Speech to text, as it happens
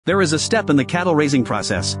There is a step in the cattle raising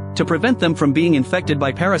process to prevent them from being infected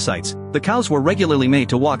by parasites. The cows were regularly made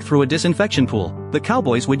to walk through a disinfection pool. The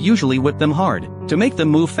cowboys would usually whip them hard to make them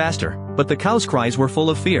move faster, but the cows' cries were full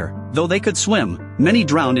of fear. Though they could swim, many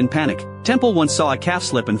drowned in panic. Temple once saw a calf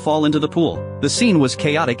slip and fall into the pool. The scene was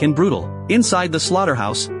chaotic and brutal. Inside the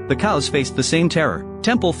slaughterhouse, the cows faced the same terror.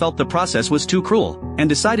 Temple felt the process was too cruel and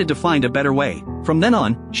decided to find a better way. From then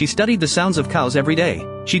on, she studied the sounds of cows every day.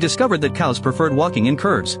 She discovered that cows preferred walking in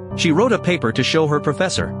curves. She wrote a paper to show her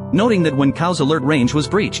professor, noting that when cows' alert range was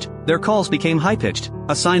breached, their calls became high-pitched,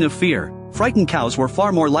 a sign of fear. Frightened cows were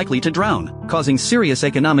far more likely to drown, causing serious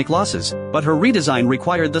economic losses. But her redesign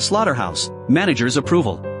required the slaughterhouse manager's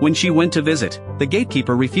approval. When she went to visit, the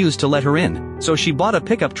gatekeeper refused to let her in, so she bought a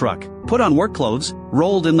pickup truck, put on work clothes,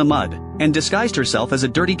 rolled in the mud, and disguised herself as a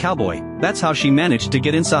dirty cowboy. That's how she managed to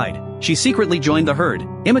get inside. She secretly joined the herd,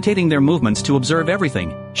 imitating their movements to observe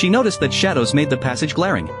everything. She noticed that shadows made the passage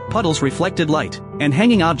glaring, puddles reflected light, and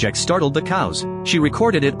hanging objects startled the cows. She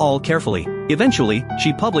recorded it all carefully. Eventually,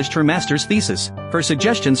 she published her master's thesis. Her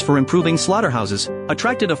suggestions for improving slaughterhouses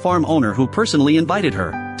attracted a farm owner who personally invited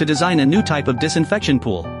her to design a new type of disinfection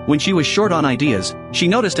pool. When she was short on ideas, she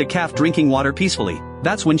noticed a calf drinking water peacefully.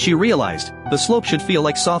 That's when she realized the slope should feel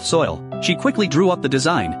like soft soil. She quickly drew up the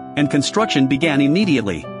design, and construction began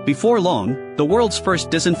immediately. Before long, the world's first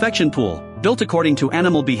disinfection pool, built according to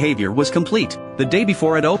animal behavior, was complete. The day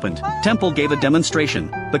before it opened, Temple gave a demonstration.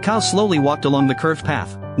 The cows slowly walked along the curved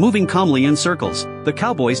path, moving calmly in circles. The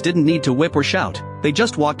cowboys didn't need to whip or shout. They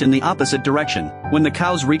just walked in the opposite direction. When the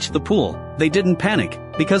cows reached the pool, they didn't panic,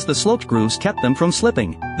 because the sloped grooves kept them from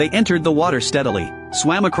slipping. They entered the water steadily,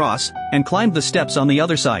 swam across, and climbed the steps on the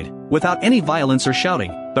other side. Without any violence or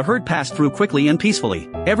shouting, the herd passed through quickly and peacefully.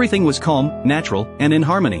 Everything was calm, natural, and in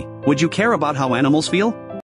harmony. Would you care about how animals feel?